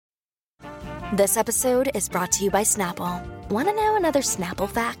This episode is brought to you by Snapple. Want to know another Snapple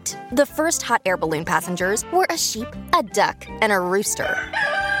fact? The first hot air balloon passengers were a sheep, a duck, and a rooster.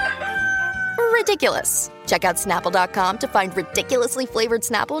 Ridiculous. Check out Snapple.com to find ridiculously flavored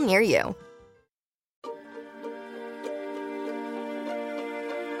Snapple near you.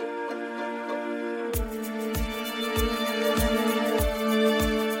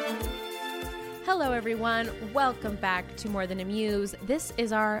 Hello everyone, welcome back to More Than a Muse. This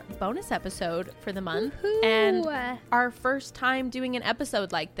is our bonus episode for the month. Woo-hoo. And our first time doing an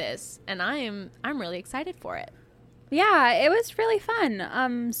episode like this, and I'm really excited for it. Yeah, it was really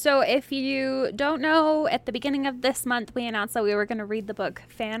fun. So if you don't know, at the beginning of this month, we announced that we were going to read the book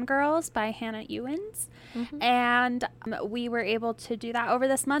Fangirls by Hannah Ewens. Mm-hmm. And we were able to do that over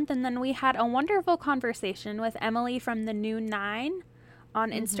this month. And then we had a wonderful conversation with Emily from the New Nine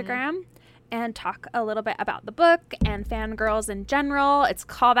on Instagram and talk a little bit about the book and fangirls in general. It's a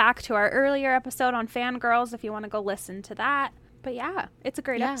callback to our earlier episode on fangirls if you want to go listen to that. But yeah, it's a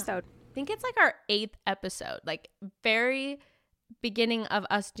great episode. I think it's like our 8th episode, like very beginning of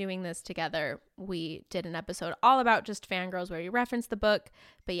us doing this together. We did an episode all about just fangirls where we referenced the book.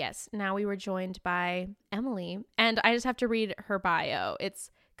 But yes, now we were joined by Emily, and I just have to read her bio.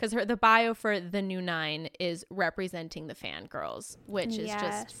 It's because the bio for the New Nine is representing the fangirls, which is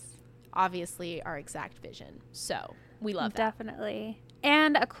just obviously our exact vision. So we love that. Definitely.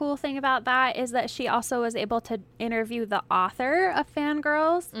 And a cool thing about that is that she also was able to interview the author of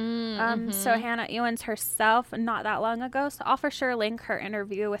Fangirls. So Hannah Ewens herself, not that long ago. So I'll for sure link her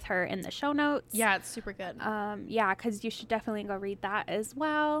interview with her in the show notes. Yeah, it's super good. Yeah, because you should definitely go read that as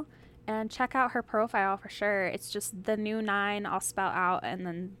well. And check out her profile for sure. It's just the New Nine, I'll spell out, and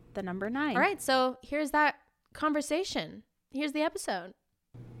then the number 9. All right, so here's that conversation. Here's the episode.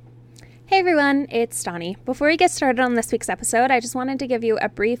 Hey everyone, it's Donnie. Before we get started on this week's episode, I just wanted to give you a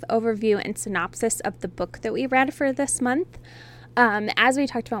brief overview and synopsis of the book that we read for this month. As we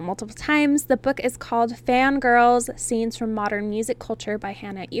talked about multiple times, the book is called Fangirls: Scenes from Modern Music Culture by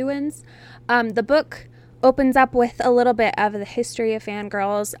Hannah Ewens. The book opens up with a little bit of the history of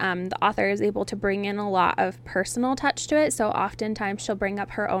fangirls. The author is able to bring in a lot of personal touch to it, so oftentimes she'll bring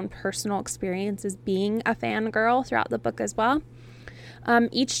up her own personal experiences being a fangirl throughout the book as well.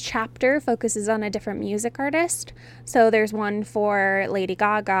 Each chapter focuses on a different music artist. So there's one for Lady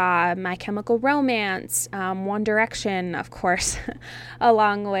Gaga, My Chemical Romance, One Direction, of course,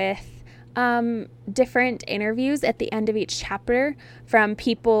 along with different interviews at the end of each chapter from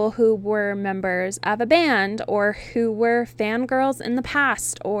people who were members of a band or who were fangirls in the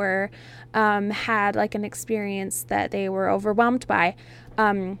past or had like an experience that they were overwhelmed by.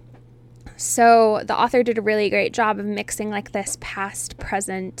 So the author did a really great job of mixing like this past,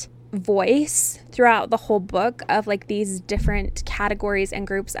 present voice throughout the whole book of like these different categories and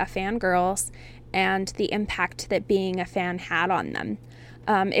groups of fangirls and the impact that being a fan had on them.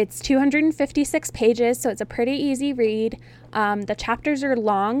 It's 256 pages, so it's a pretty easy read. The chapters are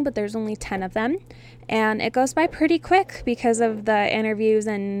long, but there's only 10 of them. And it goes by pretty quick because of the interviews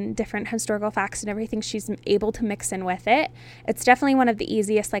and different historical facts and everything she's able to mix in with it. It's definitely one of the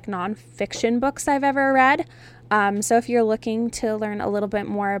easiest like nonfiction books I've ever read. So if you're looking to learn a little bit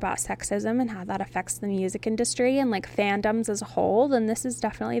more about sexism and how that affects the music industry and like fandoms as a whole, then this is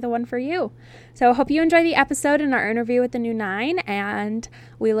definitely the one for you. So I hope you enjoy the episode and our interview with the New Nine, and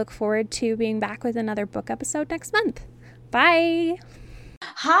we look forward to being back with another book episode next month. Bye.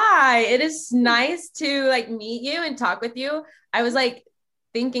 Hi, it is nice to like meet you and talk with you. I was like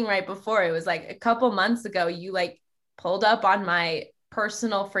thinking right before, it was like a couple months ago, you like pulled up on my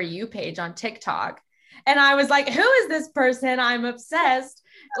personal For You page on TikTok. And I was like, who is this person? I'm obsessed.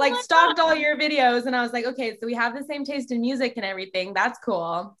 Like stalked all your videos. And I was like, okay, so we have the same taste in music and everything. That's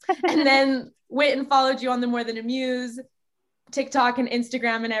cool. And then went and followed you on the More Than a Muse TikTok and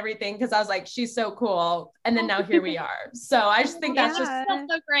Instagram and everything, because I was like, she's so cool. And then now here we are. So I just think that's just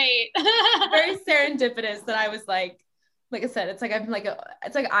so great. Very serendipitous that I was like I said, it's like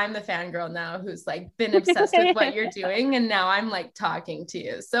I'm the fangirl now who's like been obsessed with what you're doing, and now I'm like talking to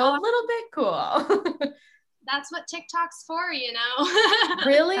you. So a little bit cool. That's what TikTok's for, you know.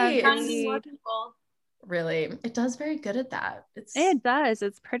 Really? More people. Really, it does very good at that. It does.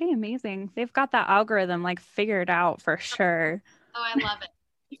 It's pretty amazing. They've got that algorithm like figured out for sure. Oh, I love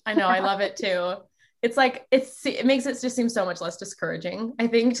it. I know, I love it too. It's like it makes it just seem so much less discouraging, I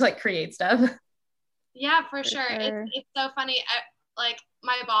think, to like create stuff. Yeah, for sure. It's so funny. Like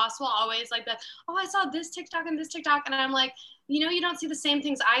my boss will always like that. Oh, I saw this TikTok and this TikTok, and I'm like, you know, you don't see the same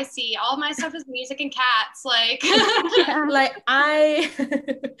things I see. All my stuff is music and cats. Like,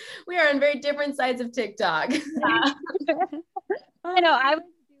 we are on very different sides of TikTok. Yeah. I know. I was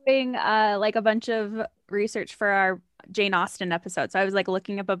doing like a bunch of research for our Jane Austen episode. So I was like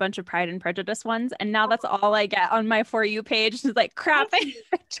looking up a bunch of Pride and Prejudice ones, and now that's all I get on my For You page. Is like, crap, I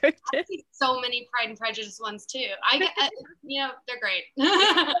see so many Pride and Prejudice ones too. They're great.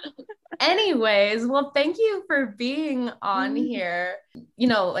 Anyways, well, thank you for being on here.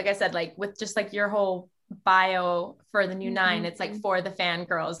 Like I said, like with just like your whole bio for the new 9, it's like for the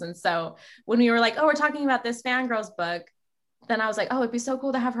fangirls. And so when we were like, oh, we're talking about this fangirls book, then I was like, oh, it'd be so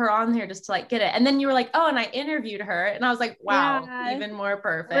cool to have her on here just to like get it. And then you were like, oh, and I interviewed her, and I was like, wow, even more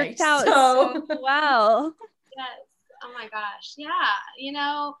perfect. Worked out so well. Yes. Oh my gosh.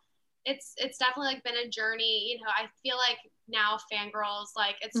 Yeah. It's definitely like been a journey. I feel like now fangirls,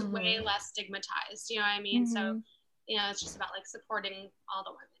 like it's way less stigmatized, you know what I mean? So, it's just about like supporting all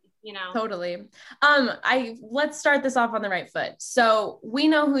the women. Totally. Let's start this off on the right foot. So we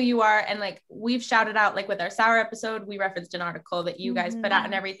know who you are, and like we've shouted out, like with our sour episode, we referenced an article that you guys put out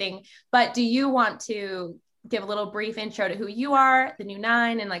and everything, but do you want to give a little brief intro to who you are, the new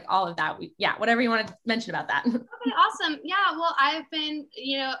 9, and like all of that? Whatever you want to mention about that. Okay, awesome. Yeah, well, I've been,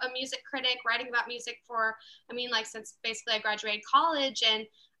 a music critic, writing about music since basically I graduated college, and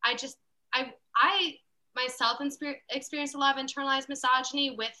I myself experienced a lot of internalized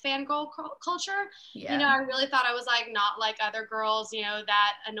misogyny with fangirl culture. Yeah. I really thought I was like not like other girls,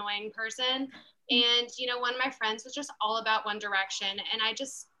 that annoying person. And one of my friends was just all about One Direction, and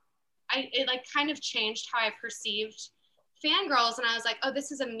it like kind of changed how I perceived fangirls, and I was like, oh,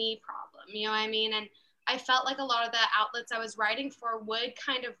 this is a me problem, you know what I mean? And I felt like a lot of the outlets I was writing for would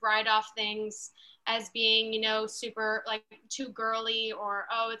kind of write off things as being, super like too girly, or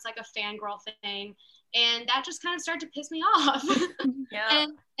oh, it's like a fangirl thing. And that just kind of started to piss me off. Yeah.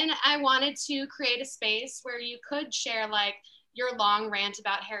 And I wanted to create a space where you could share like your long rant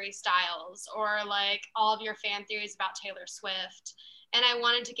about Harry Styles, or like all of your fan theories about Taylor Swift. And I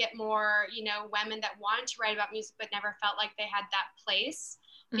wanted to get more, women that wanted to write about music but never felt like they had that place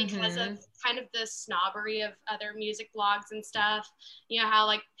because of kind of the snobbery of other music blogs and stuff. How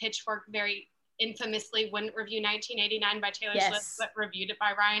like Pitchfork very infamously wouldn't review 1989 by Taylor Swift, but reviewed it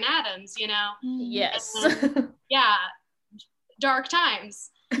by Ryan Adams, Yes. Yeah. Dark times.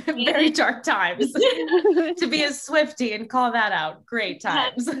 Very dark times. To be a Swiftie and call that out. Great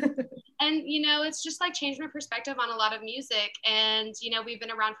times. And, it's just like changed my perspective on a lot of music. And, we've been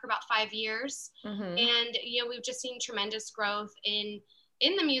around for about 5 years. And, we've just seen tremendous growth in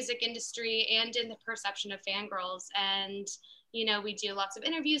the music industry and in the perception of fangirls. And, we do lots of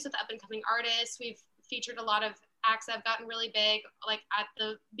interviews with up and coming artists. We've featured a lot of acts that have gotten really big, like at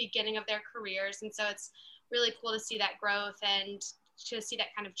the beginning of their careers. And so it's really cool to see that growth and to see that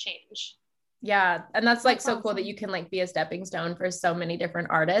kind of change. Yeah. And that's like so cool that you can like be a stepping stone for so many different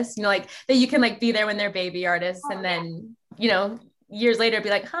artists, like that you can like be there when they're baby artists, and then, years later be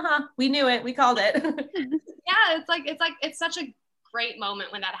like, haha, we knew it. We called it. Yeah. It's such a great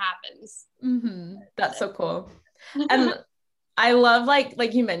moment when that happens. That's so cool. And I love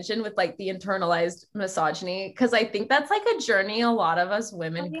like you mentioned with like the internalized misogyny, because I think that's like a journey a lot of us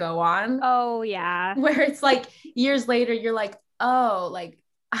women go on. Oh yeah. Where it's like years later you're like, oh, like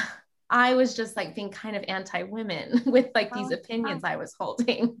I was just like being kind of anti-women with like these opinions I was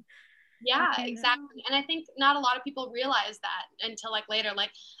holding. Yeah, exactly. And I think not a lot of people realize that until like later.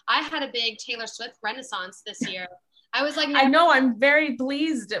 Like I had a big Taylor Swift renaissance this year. I was like, I know, I'm very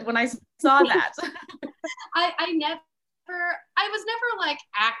pleased when I saw that. I was never like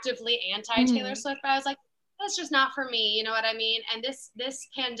actively anti-Taylor Swift, but I was like, that's just not for me, you know what I mean? And this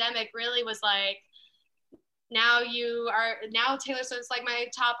pandemic really was like, now Taylor Swift's like my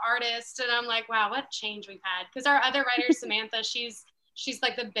top artist, and I'm like, wow, what change we've had. Because our other writer, Samantha, she's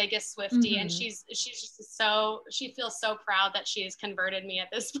like the biggest Swiftie, and she's just she feels so proud that she has converted me at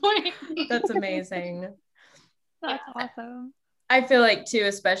this point. That's amazing. That's awesome. I feel like too,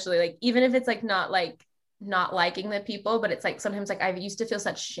 especially like even if it's like not liking the people, but it's like sometimes like I used to feel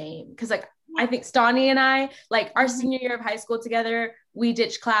such shame because like I think Stani and I, like our senior year of high school together, we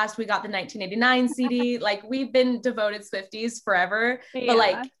ditched class, we got the 1989 CD, like we've been devoted Swifties forever, but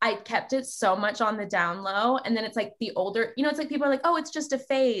like I kept it so much on the down low. And then it's like the older, it's like people are like, oh, it's just a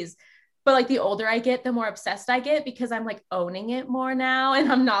phase. But like the older I get, the more obsessed I get because I'm like owning it more now,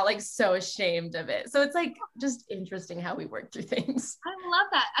 and I'm not like so ashamed of it. So it's like just interesting how we work through things. I love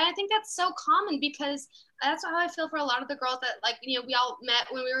that. I think that's so common because that's how I feel for a lot of the girls that like, we all met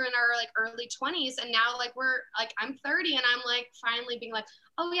when we were in our like early 20s, and now like we're like, I'm 30 and I'm like finally being like,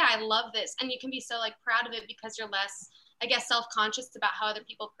 oh yeah, I love this. And you can be so like proud of it because you're less, I guess, self-conscious about how other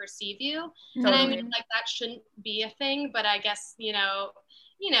people perceive you. Totally. And I mean, like that shouldn't be a thing, but I guess,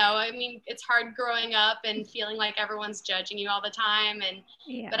 you know, I mean, it's hard growing up and feeling like everyone's judging you all the time. And,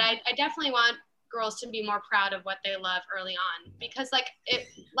 but I definitely want girls to be more proud of what they love early on, because like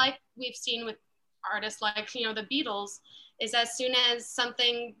we've seen with artists like, you know, the Beatles, is as soon as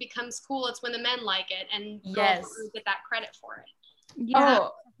something becomes cool, it's when the men like it, and girls don't really get that credit for it. Yeah,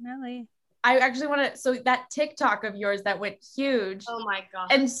 definitely. I actually want to, so that TikTok of yours that went huge. Oh my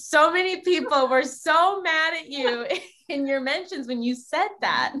God. And so many people were so mad at you in your mentions when you said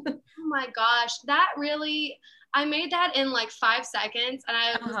that. Oh my gosh. That really, I made that in like 5 seconds, and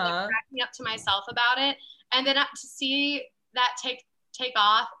I was like cracking up to myself about it. And then to see that take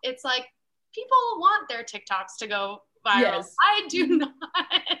off, it's like, people want their TikToks to go viral. Yes. I do not.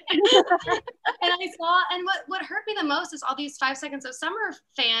 And I saw, and what hurt me the most is all these 5 Seconds of Summer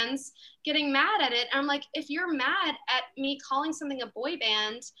fans getting mad at it. And I'm like, if you're mad at me calling something a boy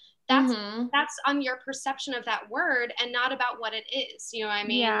band, that's on your perception of that word and not about what it is. You know what I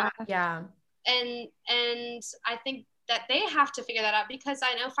mean? Yeah. And I think that they have to figure that out, because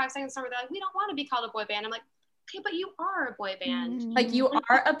I know 5 Seconds of Summer, they're like, we don't want to be called a boy band. I'm like, okay, but you are a boy band. Like, you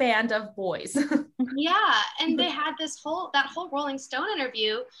are a band of boys. Yeah. And they had that whole Rolling Stone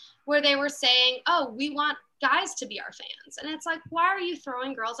interview where they were saying, oh, we want guys to be our fans. And it's like, why are you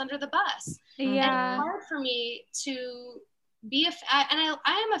throwing girls under the bus? Yeah. And it's hard for me to be and I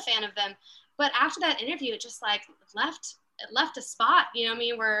am a fan of them, but after that interview, it just like left a spot, you know what I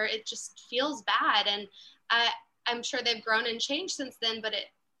mean, where it just feels bad. And I'm sure they've grown and changed since then, but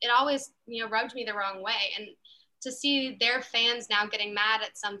it always, you know, rubbed me the wrong way. And to see their fans now getting mad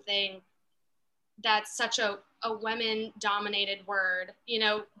at something that's such a women dominated word, you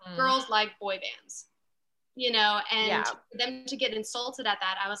know, girls like boy bands, you know, and for them to get insulted at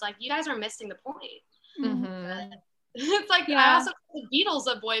that, I was like, you guys are missing the point. It's like, I also call the Beatles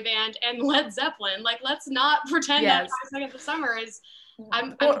a boy band and Led Zeppelin. Like, let's not pretend that 5 Seconds of Summer is,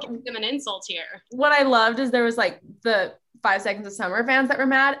 I'm giving them an insult here. What I loved is there was like the 5 Seconds of Summer fans that were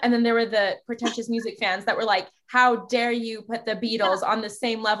mad, and then there were the pretentious music fans that were like, how dare you put the Beatles on the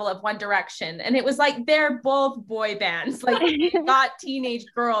same level of One Direction? And it was like, they're both boy bands. Like, got teenage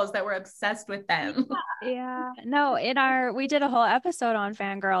girls that were obsessed with them. No, we did a whole episode on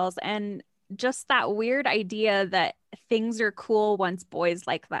fangirls, and just that weird idea that things are cool once boys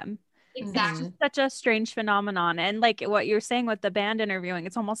like them. Exactly. It's such a strange phenomenon. And like what you're saying with the band interviewing,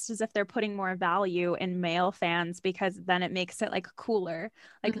 it's almost as if they're putting more value in male fans, because then it makes it like cooler.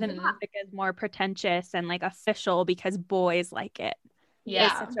 Like the music is more pretentious and like official because boys like it.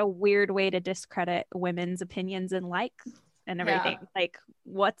 It's such a weird way to discredit women's opinions and likes and everything. Like,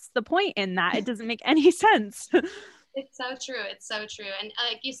 what's the point in that? It doesn't make any sense. It's so true. It's so true. And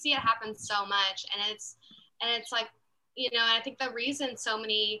like, you see it happen so much, and it's like, you know, I think the reason so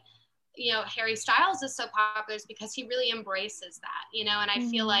many, you know, Harry Styles is so popular is because he really embraces that, you know, and I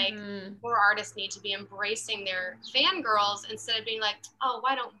feel like more artists need to be embracing their fangirls instead of being like, oh,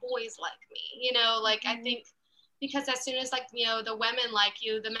 why don't boys like me? You know, like, I think because as soon as, like, you know, the women like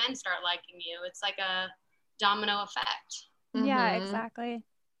you, the men start liking you. It's like a domino effect. Yeah, exactly.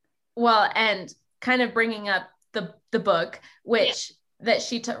 Well, and kind of bringing up the book, which that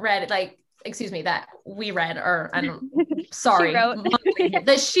she read, like, excuse me, that we read, or I don't, sorry,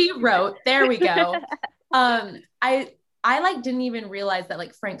 that she wrote. There we go. I like didn't even realize that,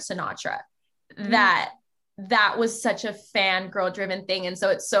 like, Frank Sinatra, that was such a fangirl driven thing. And so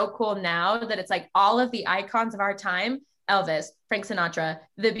it's so cool now that it's like all of the icons of our time, Elvis, Frank Sinatra,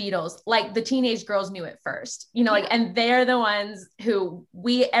 the Beatles, like the teenage girls knew it first, you know, like, and they're the ones who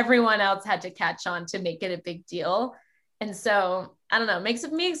everyone else had to catch on to make it a big deal. And so, I don't know, makes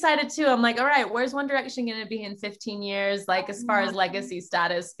me excited too. I'm like, all right, where's One Direction going to be in 15 years? Like, as far as legacy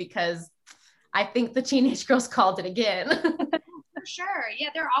status, because I think the teenage girls called it again. For sure. Yeah.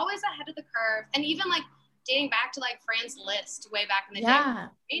 They're always ahead of the curve. And even like dating back to like Fran's List way back in the day,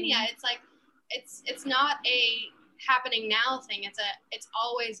 Mania, it's like, it's not a happening now thing. It's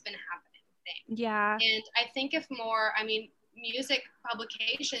always been happening thing. Yeah. And I think if more, I mean, music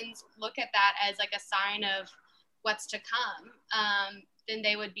publications look at that as like a sign of what's to come, then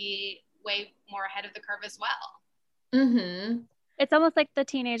they would be way more ahead of the curve as well. It's almost like the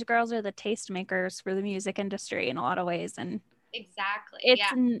teenage girls are the tastemakers for the music industry in a lot of ways. And exactly, it's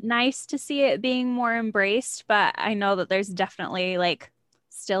nice to see it being more embraced, but I know that there's definitely like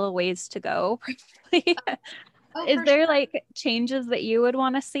still a ways to go. Is there like changes that you would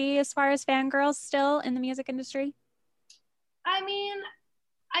want to see as far as fangirls still in the music industry? I mean,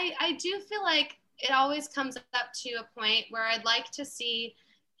 I do feel like it always comes up to a point where I'd like to see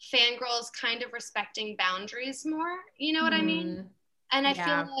fangirls kind of respecting boundaries more. You know what I mean? And I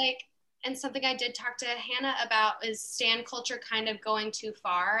feel like and something I did talk to Hannah about is stan culture kind of going too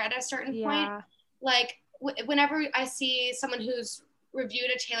far at a certain point. Like whenever I see someone who's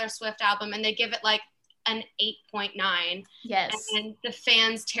reviewed a Taylor Swift album and they give it like an 8.9, yes, and the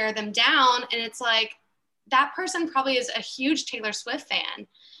fans tear them down, and it's like, that person probably is a huge Taylor Swift fan.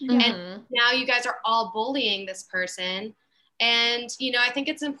 And now you guys are all bullying this person. And, you know, I think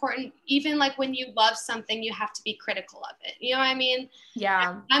it's important, even like when you love something, you have to be critical of it. You know what I mean?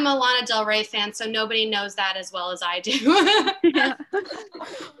 Yeah. I'm a Lana Del Rey fan, so nobody knows that as well as I do.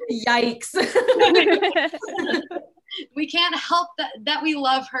 Yikes. We can't help that we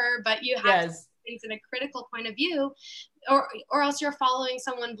love her, but you have to do things in a critical point of view, or else you're following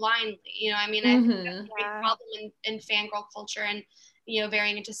someone blindly. You know, I mean, I think that's a big problem in fangirl culture, and, you know,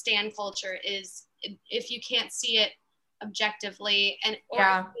 varying into stan culture is if you can't see it objectively, and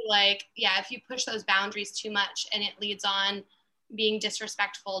if you push those boundaries too much, and it leads on being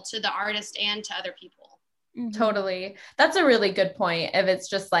disrespectful to the artist and to other people. Totally. That's a really good point. If it's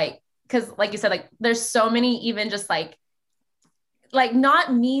just like, because like you said, like there's so many even just like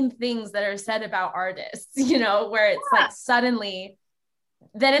not mean things that are said about artists, you know, where it's like suddenly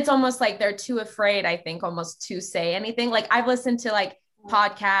then it's almost like they're too afraid, I think, almost to say anything. Like I've listened to like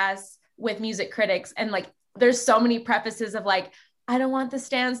podcasts with music critics, and like there's so many prefaces of like, I don't want the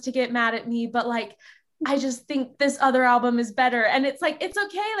stans to get mad at me, but like I just think this other album is better. And it's like, it's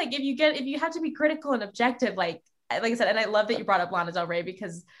okay. Like if you have to be critical and objective, like I said, and I love that you brought up Lana Del Rey,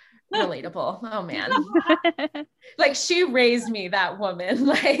 because relatable. Oh man. Like she raised me, that woman.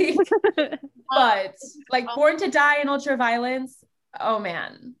 Like, but like Born to Die and Ultraviolence. Oh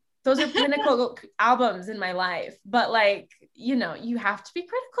man, those are pinnacle albums in my life. But like, you know, you have to be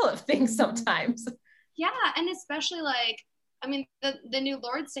critical of things sometimes. Yeah. And especially like, I mean, the new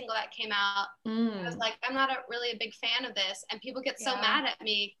Lorde single that came out, I was like, I'm not really a big fan of this. And people get so mad at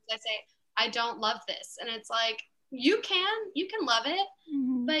me because I say, I don't love this. And it's like, you can love it,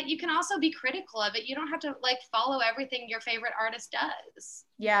 but you can also be critical of it. You don't have to like follow everything your favorite artist does.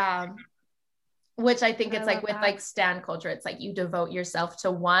 Yeah. Which I think it's like with like stan culture, it's like you devote yourself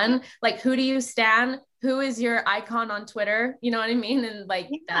to one, like who do you stan? Who is your icon on Twitter? You know what I mean? And like,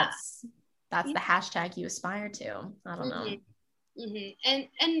 that's the hashtag you aspire to. I don't know. And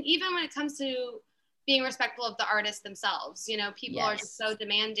even when it comes to being respectful of the artists themselves, you know, people are just so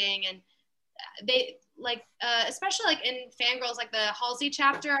demanding, and they like, especially like in Fangirls, like the Halsey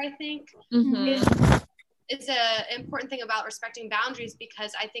chapter, I think is a important thing about respecting boundaries,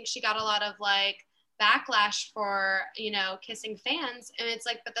 because I think she got a lot of like backlash for, you know, kissing fans. And it's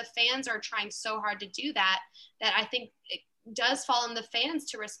like, but the fans are trying so hard to do that I think it does fall on the fans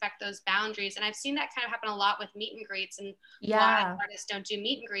to respect those boundaries. And I've seen that kind of happen a lot with meet and greets, and why artists don't do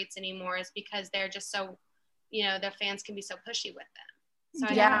meet and greets anymore is because they're just so, you know, their fans can be so pushy with them. So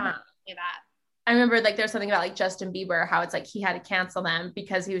I don't say that. I remember like there's something about like Justin Bieber, how it's like he had to cancel them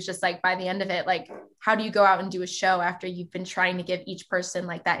because he was just like, by the end of it, like, how do you go out and do a show after you've been trying to give each person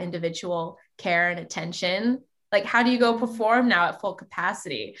like that individual care and attention? Like, how do you go perform now at full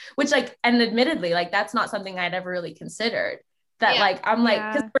capacity? Which like, and admittedly, like, that's not something I'd ever really considered. That like, I'm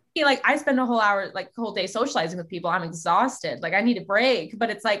like, because like I spend a whole hour, like whole day socializing with people. I'm exhausted. Like I need a break.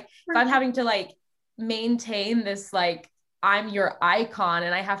 But it's like, if I'm having to like maintain this, like, I'm your icon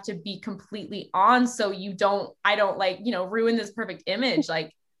and I have to be completely on so I don't like, you know, ruin this perfect image.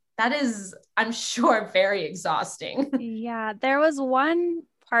 Like that is, I'm sure, very exhausting. Yeah. There was one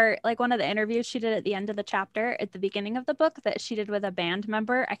part, like one of the interviews she did at the end of the chapter at the beginning of the book that she did with a band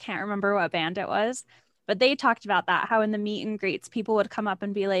member. I can't remember what band it was, but they talked about that, how in the meet and greets, people would come up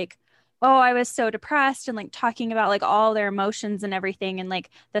and be like, oh, I was so depressed, and like talking about like all their emotions and everything, and like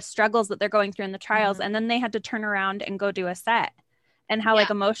the struggles that they're going through in the trials. And then they had to turn around and go do a set, and how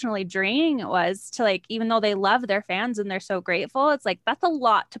like emotionally draining it was to like, even though they love their fans and they're so grateful, it's like, that's a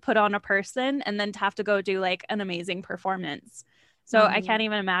lot to put on a person, and then to have to go do like an amazing performance. So I can't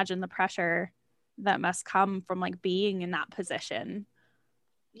even imagine the pressure that must come from like being in that position.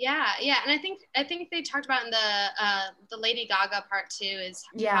 Yeah. And I think they talked about in the Lady Gaga part too, is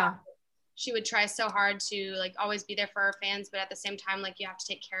how she would try so hard to like always be there for her fans, but at the same time, like you have to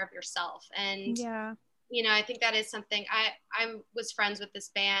take care of yourself. And you know, I think that is something. I was friends with this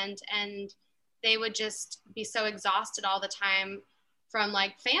band, and they would just be so exhausted all the time from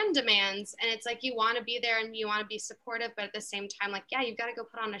like fan demands, and it's like, you want to be there and you want to be supportive, but at the same time, like, you've got to go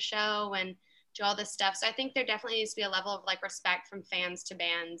put on a show and do all this stuff. So I think there definitely needs to be a level of like respect from fans to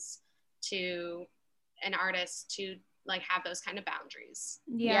bands to an artist to like have those kind of boundaries.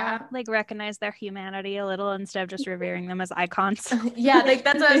 Like recognize their humanity a little instead of just revering them as icons. Like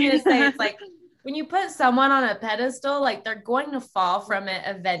that's what I was gonna say. It's like when you put someone on a pedestal, like they're going to fall from it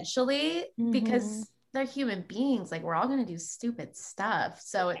eventually because they're human beings. Like we're all going to do stupid stuff.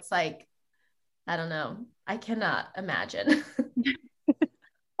 So it's like, I don't know. I cannot imagine.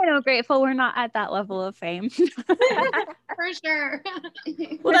 I know, grateful we're not at that level of fame. For sure.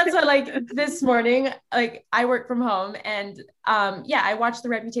 Well, that's what, like this morning, like I work from home and I watched the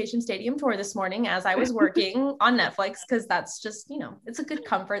Reputation Stadium tour this morning as I was working on Netflix because that's just, you know, it's a good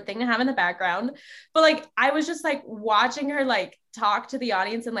comfort thing to have in the background. But like I was just like watching her like talk to the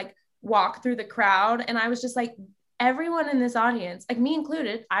audience and like walk through the crowd. And I was just like, everyone in this audience, like me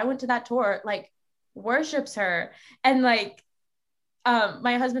included, I went to that tour, like worships her. And like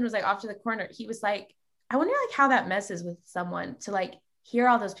my husband was like off to the corner. He was like, I wonder like how that messes with someone to like hear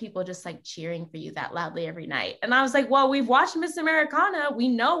all those people just like cheering for you that loudly every night. And I was like, well, we've watched Miss Americana. We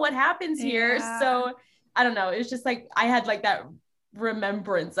know what happens here. So I don't know. It's just like, I had like that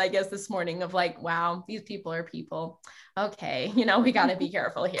remembrance, I guess, this morning of like, wow, these people are people. Okay. You know, we got to be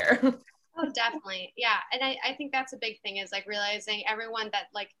careful here. Oh, definitely. Yeah. And I think that's a big thing is like realizing everyone that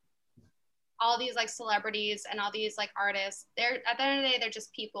like all these like celebrities and all these like artists, they're at the end of the day, they're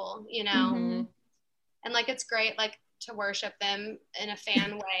just people, you know? And like, it's great, like to worship them in a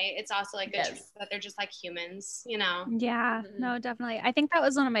fan way. It's also like good that they're just like humans, you know? Yeah, no, definitely. I think that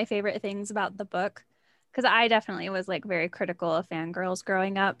was one of my favorite things about the book because I definitely was like very critical of fangirls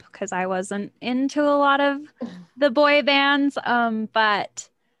growing up because I wasn't into a lot of the boy bands. But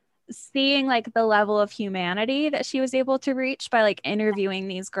seeing like the level of humanity that she was able to reach by like interviewing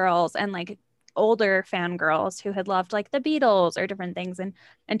these girls and like older fangirls who had loved like the Beatles or different things and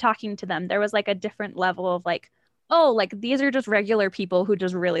talking to them, there was like a different level of like, oh, like these are just regular people who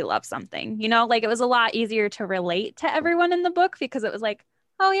just really love something, you know, like it was a lot easier to relate to everyone in the book because it was like,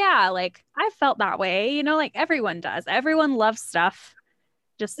 oh yeah, like I felt that way, you know, like everyone does, everyone loves stuff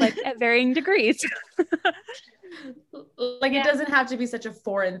just like at varying degrees. Like it doesn't have to be such a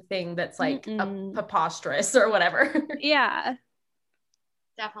foreign thing that's like preposterous or whatever. Yeah,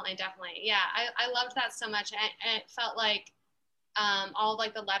 definitely yeah, I loved that so much. And it felt like all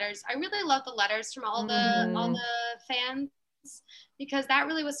like the letters, I really love the letters from all the fans because that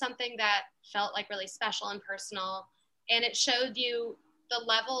really was something that felt like really special and personal, and it showed you the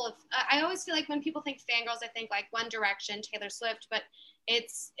level of I always feel like when people think fangirls I think like One Direction, Taylor Swift, but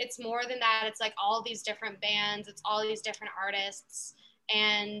it's more than that. It's like all these different bands, it's all these different artists,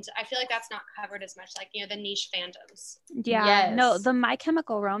 and I feel like that's not covered as much, like, you know, the niche fandoms. No, the My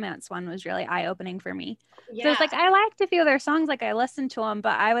Chemical Romance one was really eye-opening for me. Yeah. So it's like I liked a few of their songs, like I listened to them,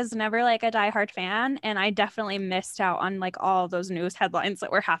 but I was never like a diehard fan, and I definitely missed out on like all those news headlines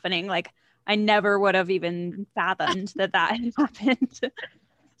that were happening. Like I never would have even fathomed that had happened.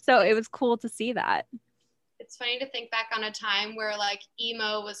 So it was cool to see that. It's funny to think back on a time where like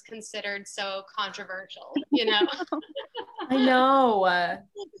emo was considered so controversial, you know? I know.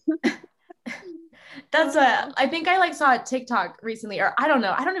 That's I think I like saw a TikTok recently, or I don't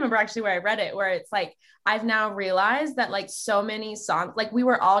know. I don't remember actually where I read it, where it's like, I've now realized that like so many songs, like we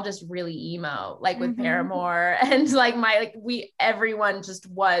were all just really emo, like with Paramore and like everyone just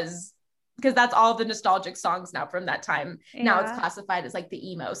was, because that's all the nostalgic songs now from that time. Yeah. Now it's classified as like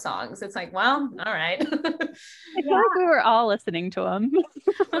the emo songs. It's like, well, all right. I feel like we were all listening to them.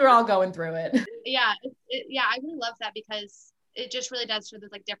 We were all going through it. Yeah. I really love that because it just really does show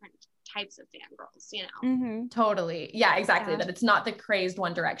there's like different types of fangirls, you know? Totally. Yeah, exactly. Yeah. That it's not the crazed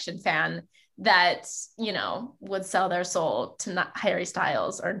One Direction fan that, you know, would sell their soul to Harry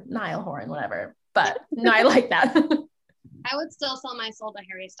Styles or Niall Horan, whatever. But no, I like that. I would still sell my soul to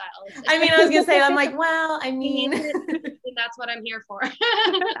Harry Styles. I mean, I was going to say, I'm like, well, I mean. That's what I'm here for. You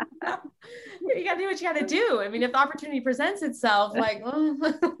got to do what you got to do. I mean, if the opportunity presents itself, like,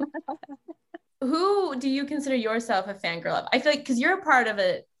 who do you consider yourself a fangirl of? I feel like, because you're a part of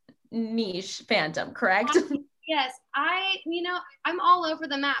a niche fandom, correct? Yes, I'm all over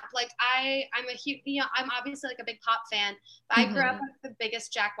the map. Like I'm a huge, I'm obviously like a big pop fan, but I grew up like the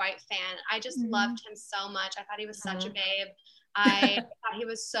biggest Jack White fan. I just loved him so much. I thought he was such a babe. I thought he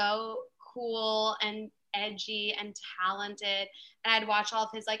was so cool and edgy and talented. And I'd watch all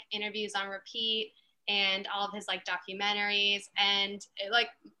of his like interviews on repeat and all of his like documentaries. And like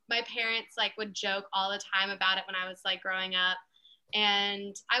my parents like would joke all the time about it when I was like growing up.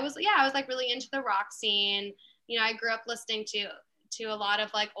 And I was like really into the rock scene. You know, I grew up listening to a lot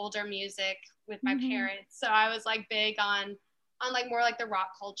of like older music with my parents. So I was like big on like more like the rock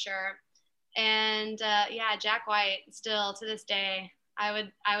culture. And Jack White still to this day, I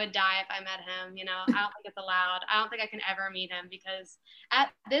would die if I met him. You know, I don't think it's allowed. I don't think I can ever meet him because at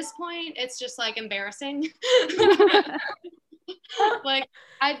this point it's just like embarrassing. Like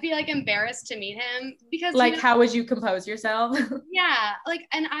I'd be like embarrassed to meet him because like, how would you compose yourself? Yeah, like,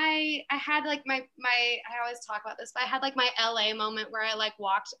 and I had like my I always talk about this, but I had like my LA moment where I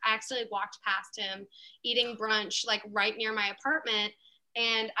actually walked past him eating brunch like right near my apartment,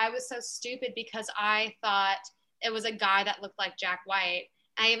 and I was so stupid because I thought it was a guy that looked like Jack White.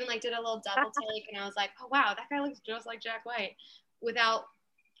 I even like did a little double take, and I was like, oh wow, that guy looks just like Jack White, without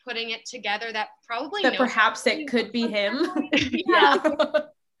putting it together that probably that perhaps it could be him. Yeah.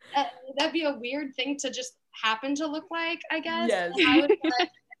 That'd be a weird thing to just happen to look like, I guess. Yes. And I was like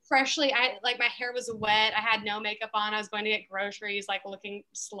freshly, my hair was wet. I had no makeup on. I was going to get groceries, like looking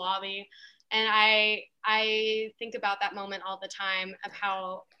slobby. And I think about that moment all the time of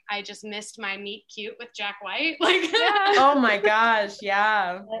how I just missed my meet cute with Jack White. Like, oh my gosh.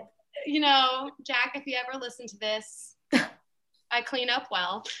 Yeah. You know, Jack, if you ever listen to this, I clean up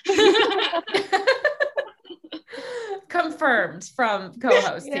well. Confirmed from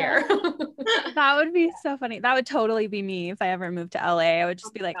co-host here. That would be so funny. That would totally be me if I ever moved to LA. I would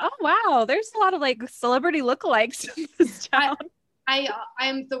just be like, oh wow, there's a lot of like celebrity lookalikes in this town.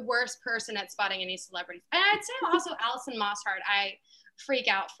 I'm the worst person at spotting any celebrities. And I'd say also Alison Mosshart, I freak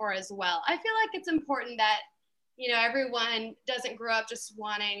out for as well. I feel like it's important that, you know, everyone doesn't grow up just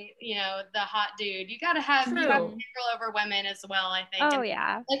wanting, you know, the hot dude. You got to have girl over women as well, I think. Oh, and,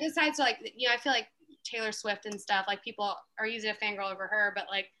 yeah. like, besides, like, you know, I feel like Taylor Swift and stuff, like, people are easy to fangirl over her, but,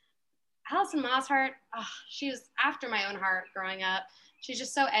 like, Alison Mosshart, she was after my own heart growing up. She's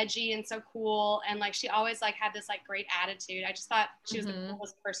just so edgy and so cool. And, like, she always, like, had this, like, great attitude. I just thought she was the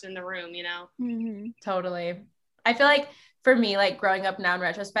coolest person in the room, you know? Totally. I feel like for me, like growing up now in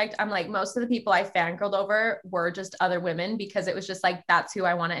retrospect, I'm like, most of the people I fangirled over were just other women because it was just like, that's who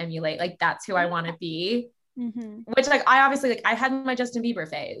I want to emulate. Like, that's who I want to be. Which, like, I obviously, like, I had my Justin Bieber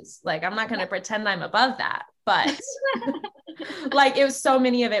phase. Like, I'm not going to pretend I'm above that, but like, it was so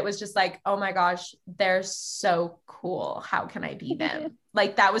many of it was just like, oh my gosh, they're so cool. How can I be them?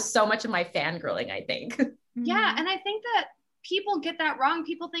 Like, that was so much of my fangirling, I think. Yeah. And I think that people get that wrong.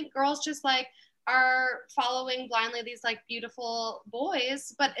 People think girls just like are following blindly these like beautiful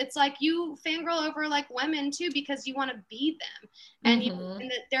boys, but it's like you fangirl over like women too because you want to be them, and and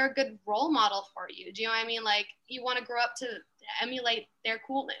that they're a good role model for you. Do you know what I mean? Like, you want to grow up to emulate their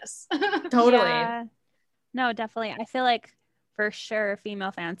coolness. Totally. Yeah. No, definitely. I feel like for sure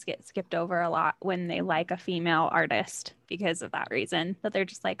female fans get skipped over a lot when they like a female artist because of that reason, that they're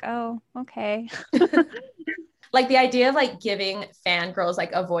just like, oh, okay. Like, the idea of like giving fangirls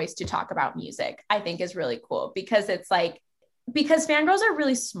like a voice to talk about music, I think is really cool because it's like, because fangirls are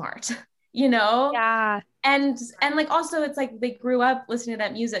really smart, you know? Yeah. And like, also it's like they grew up listening to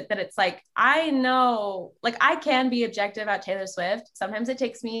that music, that it's like, I know, like, I can be objective about Taylor Swift. Sometimes it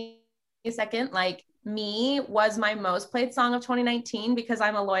takes me a second. Like, Me was my most played song of 2019 because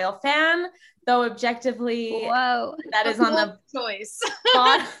I'm a loyal fan, though objectively that is on the choice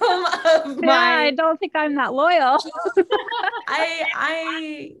bottom of my. Yeah, I don't think I'm that loyal.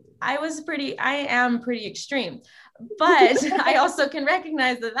 I am pretty extreme, but I also can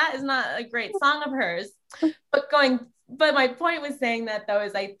recognize that that is not a great song of hers. But my point was saying that though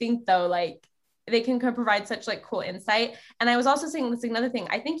is I think though, like, they can provide such like cool insight. And I was also saying this another thing.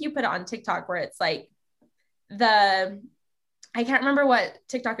 I think you put it on TikTok where it's like I can't remember what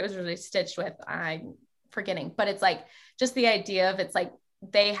TikTok it was really stitched with. I'm forgetting, but it's like just the idea of it's like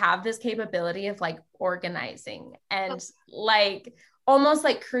they have this capability of like organizing and like almost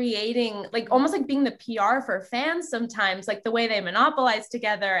like creating, like almost like being the PR for fans sometimes, like the way they monopolize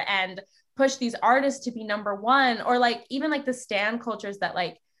together and push these artists to be number one, or like even like the stan cultures that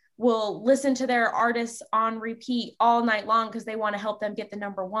like will listen to their artists on repeat all night long because they want to help them get the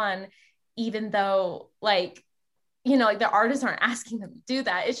number one, even though like, you know, like the artists aren't asking them to do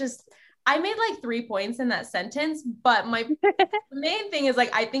that. It's just, I made like 3 points in that sentence, but my main thing is like,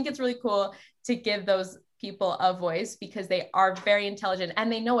 I think it's really cool to give those people a voice because they are very intelligent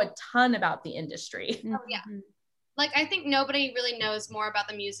and they know a ton about the industry. Oh yeah. Like, I think nobody really knows more about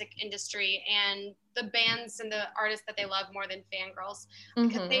the music industry and the bands and the artists that they love more than fangirls,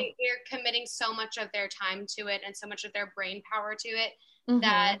 because they're committing so much of their time to it and so much of their brain power to it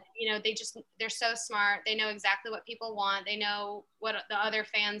that, you know, they're so smart. They know exactly what people want. They know what the other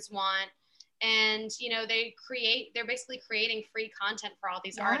fans want. And, you know, they're basically creating free content for all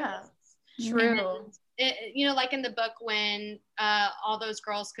these artists. True. And you know, like in the book when all those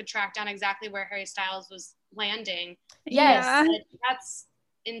girls could track down exactly where Harry Styles was landing. Yes. That's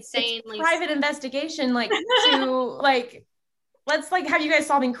insanely it's private investigation, like to like let's like have you guys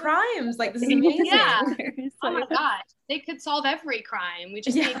solving crimes. Like, this is amazing. Yeah. Oh my gosh, they could solve every crime. We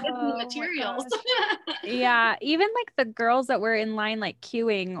just need the materials. Yeah, even like the girls that were in line like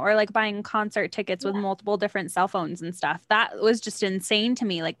queuing or like buying concert tickets with multiple different cell phones and stuff. That was just insane to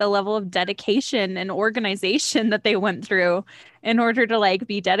me, like the level of dedication and organization that they went through in order to like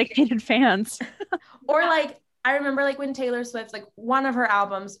be dedicated fans. Or like I remember like when Taylor Swift, like one of her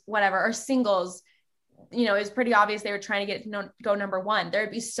albums, whatever, or singles, you know, it was pretty obvious they were trying to get go number one.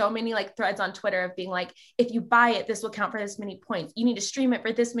 There'd be so many like threads on Twitter of being like, if you buy it, this will count for this many points. You need to stream it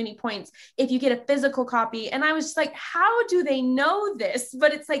for this many points if you get a physical copy. And I was just like, how do they know this?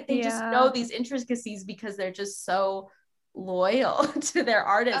 But it's like they just know these intricacies because they're just so loyal to their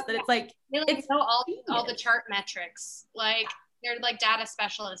artists that it's like they like know all the chart metrics. Like they're like data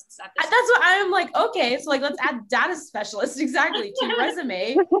specialists at this. That's what I'm like, okay, so like let's add data specialist exactly to your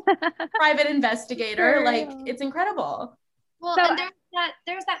resume. Private investigator, like it's incredible. Well, so, and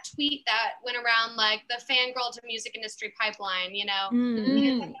there's that tweet that went around like the fangirl to music industry pipeline, you know.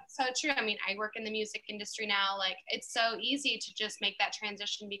 And that's so true. I mean, I work in the music industry now. Like it's so easy to just make that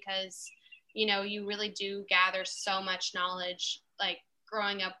transition because, you know, you really do gather so much knowledge, like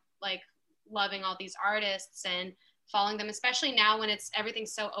growing up, like loving all these artists and following them, especially now when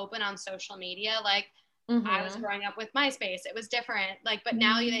everything's so open on social media. Like I was growing up with MySpace, it was different. Like, but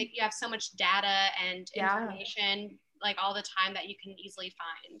now you have so much data and information like all the time that you can easily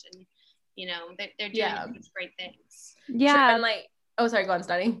find, and you know they're doing these great things. Yeah, and like oh sorry, go on,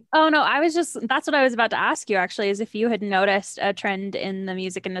 Stunning. Oh no, that's what I was about to ask you actually, is if you had noticed a trend in the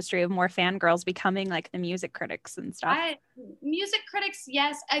music industry of more fangirls becoming like the music critics and stuff. Music critics,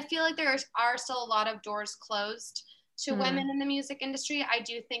 yes. I feel like there are still a lot of doors closed to women in the music industry. I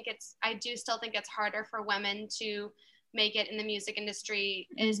do still think it's harder for women to make it in the music industry,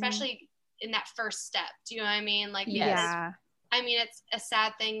 and especially in that first step. Do you know what I mean? Like, I mean, it's a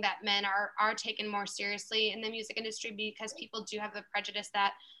sad thing that men are taken more seriously in the music industry because people do have the prejudice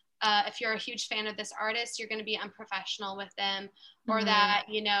that if you're a huge fan of this artist, you're going to be unprofessional with them, or that,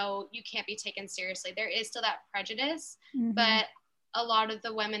 you know, you can't be taken seriously. There is still that prejudice, but a lot of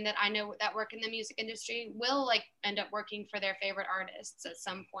the women that I know that work in the music industry will like end up working for their favorite artists at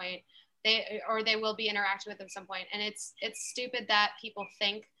some point. They will be interacting with them at some point. And it's stupid that people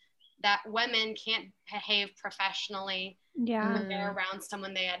think that women can't behave professionally when they're around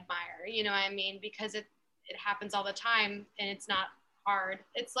someone they admire. You know what I mean? Because it happens all the time and it's not hard.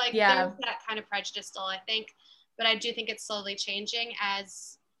 It's like there's that kind of prejudice still, I think. But I do think it's slowly changing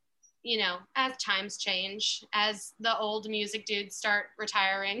as, you know, as times change, as the old music dudes start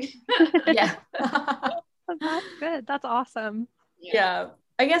retiring. That's good. That's awesome. Yeah.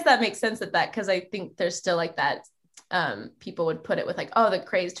 I guess that makes sense that because I think there's still like that people would put it with like, oh, the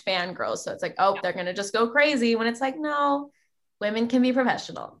crazed fangirls. So it's like, oh, they're going to just go crazy, when it's like, no, women can be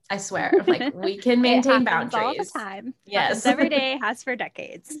professional. I swear. Like we can maintain boundaries all the time. Yes. Every day, has for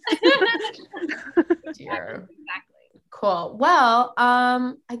decades. Dear. Exactly. Cool. Well,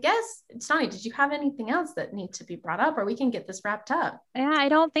 I guess, Sonny, did you have anything else that needs to be brought up, or we can get this wrapped up? Yeah, I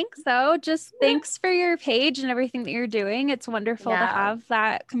don't think so. Just thanks for your page and everything that you're doing. It's wonderful to have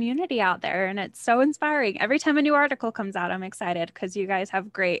that community out there, and it's so inspiring. Every time a new article comes out, I'm excited because you guys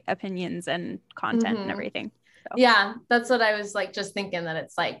have great opinions and content and everything. So. Yeah, that's what I was like just thinking, that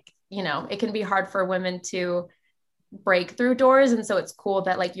it's like, you know, it can be hard for women to break through doors, and so it's cool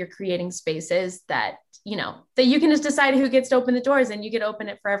that like you're creating spaces that, you know, that you can just decide who gets to open the doors, and you get to open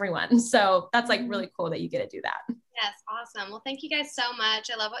it for everyone. So that's like really cool that you get to do that. Yes, awesome. Well, thank you guys so much.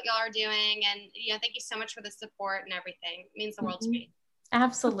 I love what y'all are doing, and you know, thank you so much for the support and everything. It means the world to me.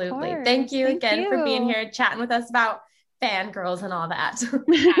 Absolutely. Thank you again for being here chatting with us about fangirls and all that.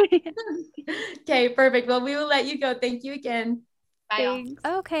 Okay, perfect. Well, we will let you go. Thank you again. Thanks.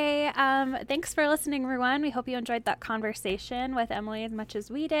 Okay. Thanks for listening, everyone. We hope you enjoyed that conversation with Emily as much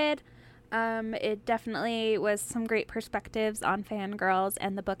as we did. It definitely was some great perspectives on fangirls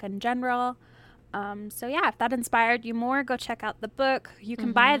and the book in general. So yeah, if that inspired you more, go check out the book. You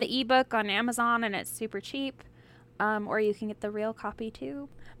can buy the ebook on Amazon and it's super cheap. Or you can get the real copy too.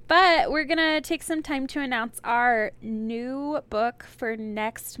 But we're going to take some time to announce our new book for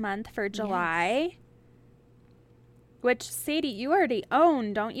next month for July. Yes. Which, Sadie, you already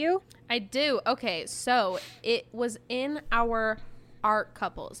own, don't you? I do. Okay, so it was in our art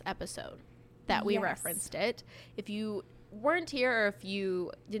couples episode that we referenced it. If you weren't here, or if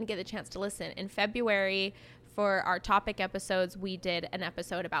you didn't get the chance to listen, in February for our topic episodes, we did an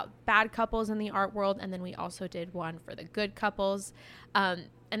episode about bad couples in the art world, and then we also did one for the good couples.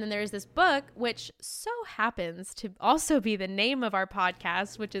 And then there's this book, which so happens to also be the name of our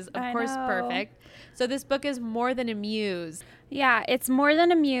podcast, which is, of course, perfect. So this book is More Than a Muse. Yeah, it's More Than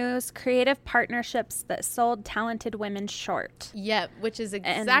a Muse, creative partnerships that sold talented women short. Yep, which is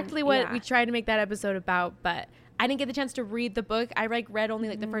exactly what we tried to make that episode about, but I didn't get the chance to read the book. I read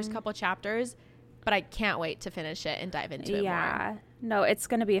only the first couple chapters, but I can't wait to finish it and dive into it more. Yeah, no, it's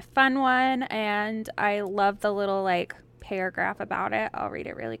going to be a fun one, and I love the little paragraph about it. I'll read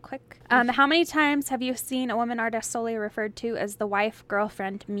it really quick. How many times have you seen a woman artist solely referred to as the wife,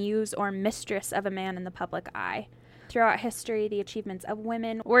 girlfriend, muse, or mistress of a man in the public eye? Throughout history, the achievements of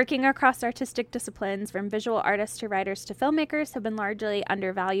women working across artistic disciplines, from visual artists to writers to filmmakers, have been largely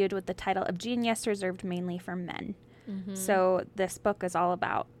undervalued, with the title of genius reserved mainly for men. So this book is all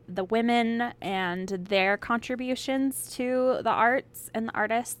about the women and their contributions to the arts and the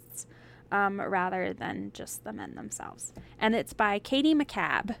artists, rather than just the men themselves. And it's by Katie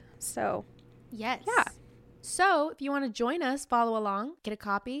McCabe. So, yes. Yeah. So if you want to join us, follow along, get a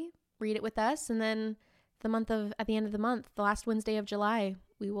copy, read it with us, and then at the end of the month, the last Wednesday of July,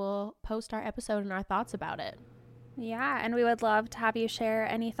 we will post our episode and our thoughts about it. Yeah, and we would love to have you share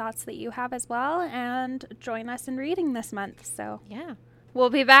any thoughts that you have as well, and join us in reading this month. So yeah, we'll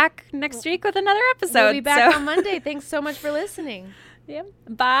be back next week with another episode. We'll be back on Monday. Thanks so much for listening. Yep.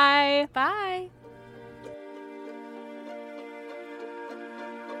 Bye. Bye.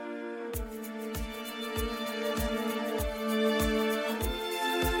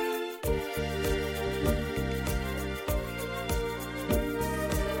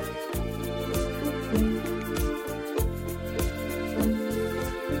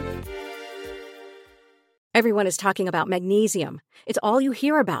 Everyone is talking about magnesium. It's all you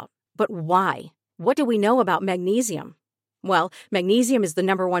hear about. But why? What do we know about magnesium? Well, magnesium is the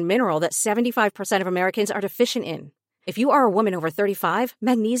number one mineral that 75% of Americans are deficient in. If you are a woman over 35,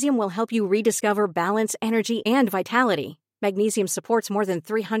 magnesium will help you rediscover balance, energy, and vitality. Magnesium supports more than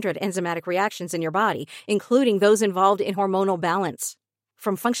 300 enzymatic reactions in your body, including those involved in hormonal balance.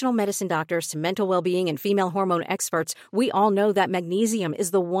 From functional medicine doctors to mental well-being and female hormone experts, we all know that magnesium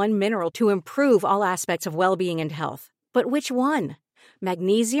is the one mineral to improve all aspects of well-being and health. But which one?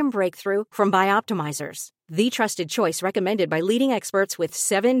 Magnesium Breakthrough from Bioptimizers, the trusted choice recommended by leading experts with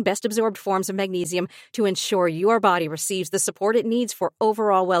 7 best-absorbed forms of magnesium to ensure your body receives the support it needs for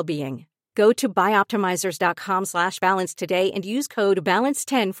overall well-being. Go to bioptimizers.com/balance today and use code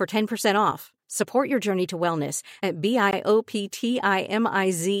BALANCE10 for 10% off. Support your journey to wellness at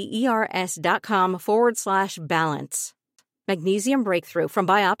bioptimizers.com/balance. Magnesium Breakthrough from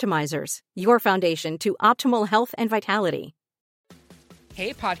Bioptimizers, your foundation to optimal health and vitality.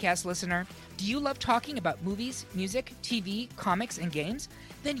 Hey, podcast listener. Do you love talking about movies, music, TV, comics, and games?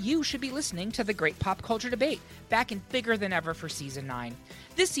 Then you should be listening to The Great Pop Culture Debate, back and bigger than ever for Season 9.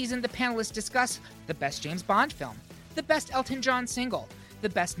 This season, the panelists discuss the best James Bond film, the best Elton John single, the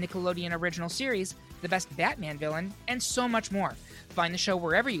best Nickelodeon original series, the best Batman villain, and so much more. Find the show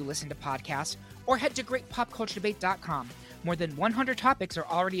wherever you listen to podcasts, or head to greatpopculturedebate.com. More than 100 topics are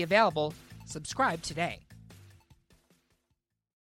already available. Subscribe today.